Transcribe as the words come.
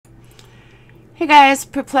Hey guys,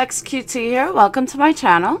 Purplexed QT here. Welcome to my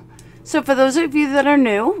channel. So for those of you that are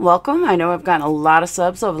new, welcome. I know I've gotten a lot of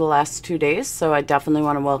subs over the last 2 days, so I definitely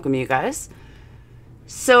want to welcome you guys.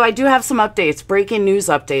 So I do have some updates, breaking news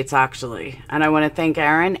updates actually, and I want to thank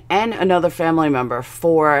Aaron and another family member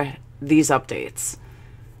for these updates.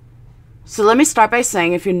 So let me start by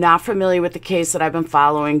saying, if you're not familiar with the case that I've been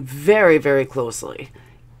following very, very closely,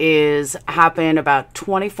 is happened about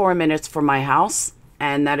 24 minutes from my house,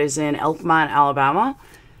 and that is in Elkmont, Alabama,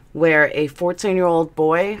 where a 14-year-old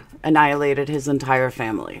boy annihilated his entire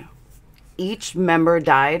family. Each member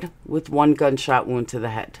died with one gunshot wound to the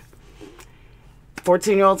head.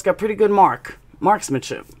 14-year-olds got pretty good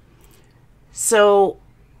marksmanship. So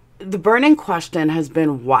the burning question has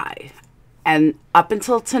been why? And up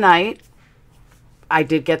until tonight, I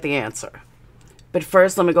did get the answer. But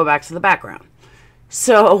first, let me go back to the background.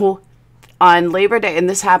 So on Labor Day, and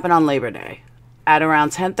this happened on Labor Day, at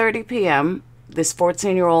around 10:30 p.m., this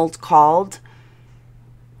 14-year-old called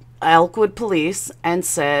Elkwood police and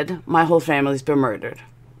said, my whole family's been murdered.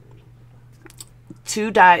 Three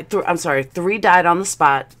died on the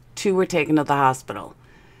spot. 2 were taken to the hospital.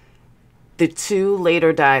 The 2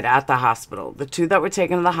 later died at the hospital. The 2 that were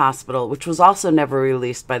taken to the hospital, which was also never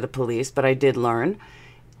released by the police, but I did learn,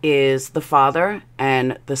 is the father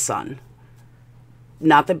and the son.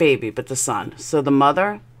 Not the baby, but the son. So the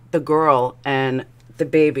mother, the girl, and the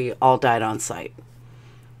baby all died on site.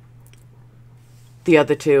 The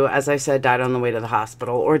other 2, as I said, died on the way to the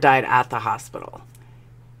hospital or died at the hospital.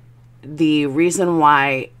 The reason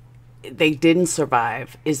why they didn't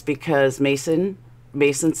survive is because Mason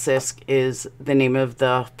Sisk is the name of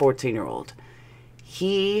the 14-year-old.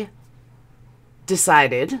 He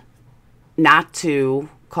decided not to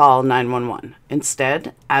call 911.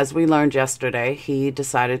 Instead, as we learned yesterday, he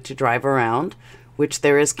decided to drive around, which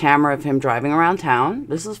there is camera of him driving around town.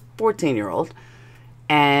 This is 14-year-old.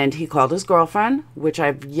 And he called his girlfriend, which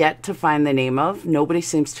I've yet to find the name of. Nobody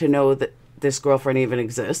seems to know that this girlfriend even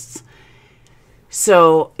exists.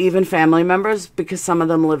 So even family members, because some of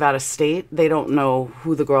them live out of state, they don't know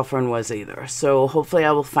who the girlfriend was either. So hopefully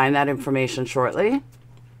I will find that information shortly.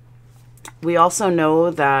 We also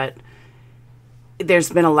know that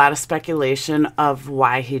there's been a lot of speculation of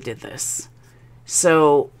why he did this.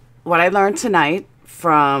 So what I learned tonight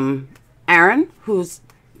from Aaron,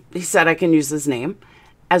 he said I can use his name,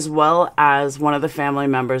 as well as one of the family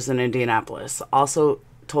members in Indianapolis, also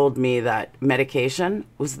told me that medication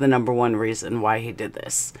was the #1 reason why he did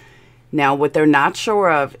this. Now, what they're not sure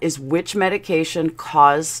of is which medication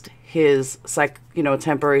caused his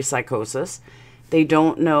temporary psychosis. They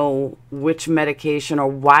don't know which medication or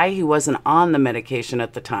why he wasn't on the medication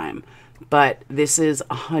at the time, but this is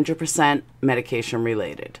 100% medication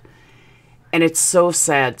related. And it's so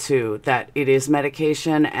sad too that it is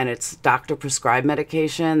medication and it's doctor prescribed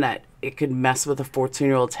medication, that it could mess with a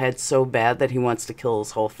 14-year-old's head so bad that he wants to kill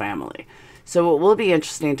his whole family. So it will be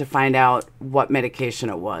interesting to find out what medication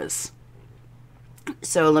it was.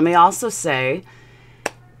 So let me also say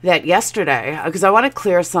that yesterday, because I want to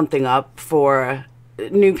clear something up for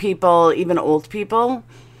new people, even old people.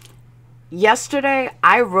 Yesterday,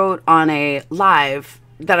 I wrote on a live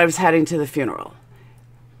that I was heading to the funeral.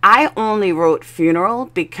 I only wrote funeral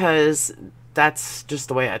because that's just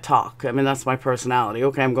the way I talk. I mean, that's my personality.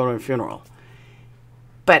 Okay, I'm going to a funeral.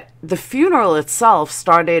 But the funeral itself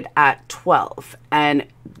started at 12, and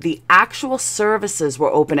the actual services were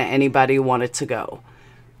open to anybody who wanted to go.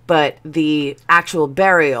 But the actual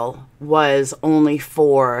burial was only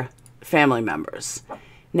for family members.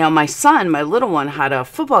 Now, my son, my little one, had a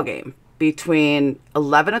football game between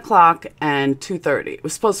 11 o'clock and 2:30. It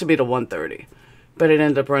was supposed to be to 1:30, but it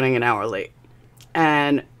ended up running an hour late.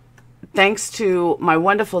 And thanks to my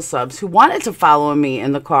wonderful subs who wanted to follow me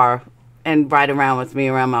in the car and ride around with me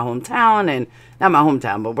around my hometown, and not my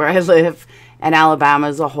hometown, but where I live, and Alabama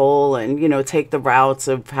as a whole, and, take the routes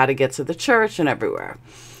of how to get to the church and everywhere.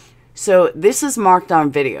 So this is marked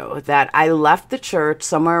on video that I left the church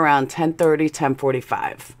somewhere around 10:30,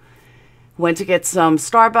 10:45. Went to get some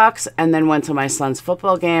Starbucks and then went to my son's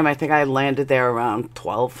football game. I think I landed there around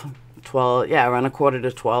 12, yeah, around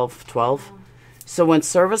 11:45, 12. So when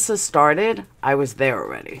services started, I was there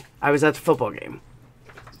already. I was at the football game.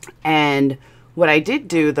 And what I did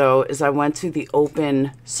do, though, is I went to the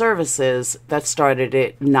open services that started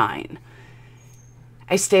at 9.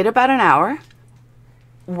 I stayed about an hour.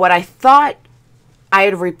 What I thought, I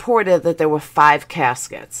had reported that there were 5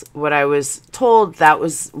 caskets. What I was told, that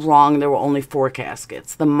was wrong. There were only 4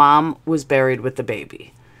 caskets. The mom was buried with the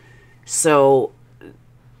baby. So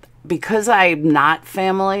because I'm not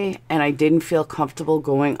family and I didn't feel comfortable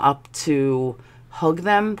going up to hug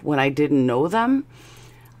them when I didn't know them.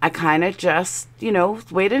 I kind of just, you know,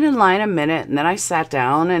 waited in line a minute, and then I sat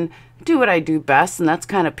down and do what I do best, and that's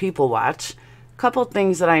kind of people watch. A couple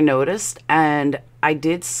things that I noticed, and I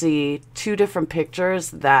did see 2 different pictures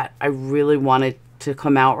that I really wanted to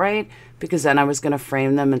come out right, because then I was going to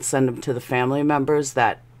frame them and send them to the family members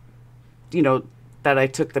that, you know, that I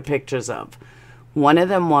took the pictures of. One of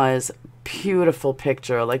them was beautiful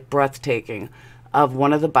picture, like breathtaking, of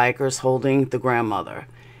one of the bikers holding the grandmother.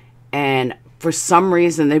 And for some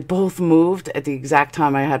reason, they both moved at the exact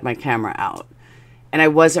time I had my camera out. And I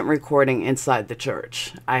wasn't recording inside the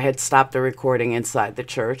church. I had stopped the recording inside the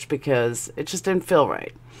church because it just didn't feel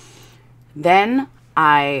right. Then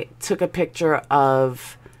I took a picture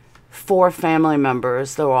of 4 family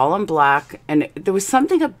members. They were all in black, and there was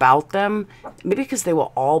something about them, maybe because they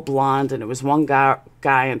were all blonde, and it was one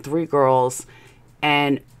guy and 3 girls,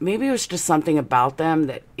 and maybe it was just something about them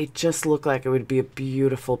that it just looked like it would be a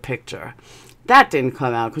beautiful picture. That didn't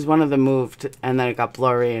come out because one of them moved, and then it got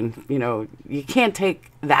blurry, and, you know, you can't take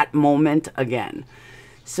that moment again.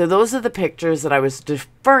 So those are the pictures that I was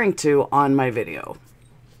referring to on my video.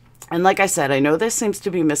 And like I said, I know there seems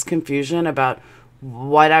to be misconfusion about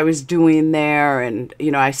what I was doing there, and,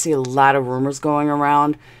 you know, I see a lot of rumors going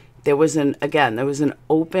around. There was an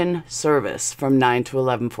open service from 9 to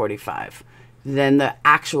 11:45. Then the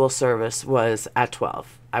actual service was at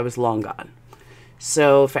 12. I was long gone.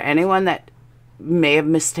 So for anyone that may have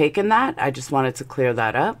mistaken that, I just wanted to clear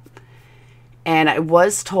that up. And I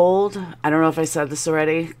was told, I don't know if I said this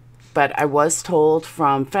already, but I was told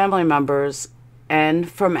from family members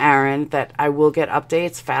and from Aaron that I will get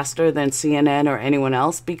updates faster than CNN or anyone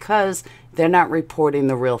else because they're not reporting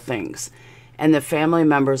the real things. And the family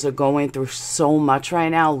members are going through so much right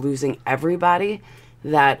now, losing everybody,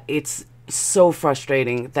 that it's so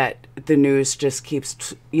frustrating that the news just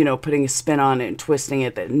keeps, you know, putting a spin on it and twisting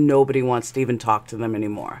it, that nobody wants to even talk to them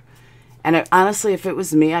anymore. And honestly, if it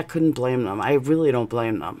was me, I couldn't blame them. I really don't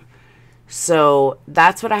blame them. So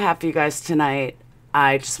that's what I have for you guys tonight.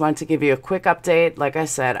 I just wanted to give you a quick update. Like I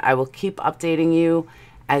said, I will keep updating you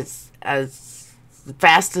as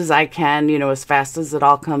fast as I can, you know, as fast as it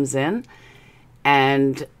all comes in.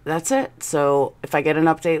 And that's it. So if I get an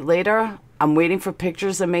update later, I'm waiting for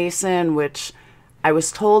pictures of Mason, which I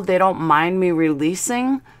was told they don't mind me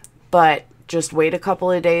releasing, but just wait a couple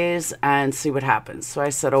of days and see what happens. So I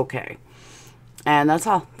said, okay. And that's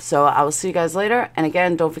all. So I will see you guys later. And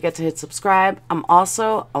again, don't forget to hit subscribe. I want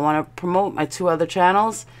to promote my 2 other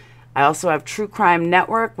channels. I also have True Crime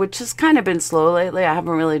Network, which has kind of been slow lately. I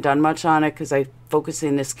haven't really done much on it because I'm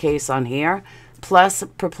focusing this case on here. Plus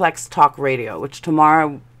Purplexed Talk Radio, which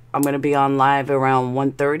tomorrow I'm going to be on live around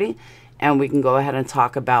 1:30. And we can go ahead and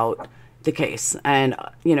talk about the case and,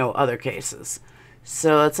 you know, other cases.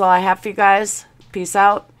 So that's all I have for you guys. Peace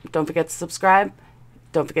out. Don't forget to subscribe.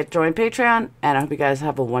 Don't forget to join Patreon. And I hope you guys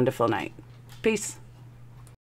have a wonderful night. Peace.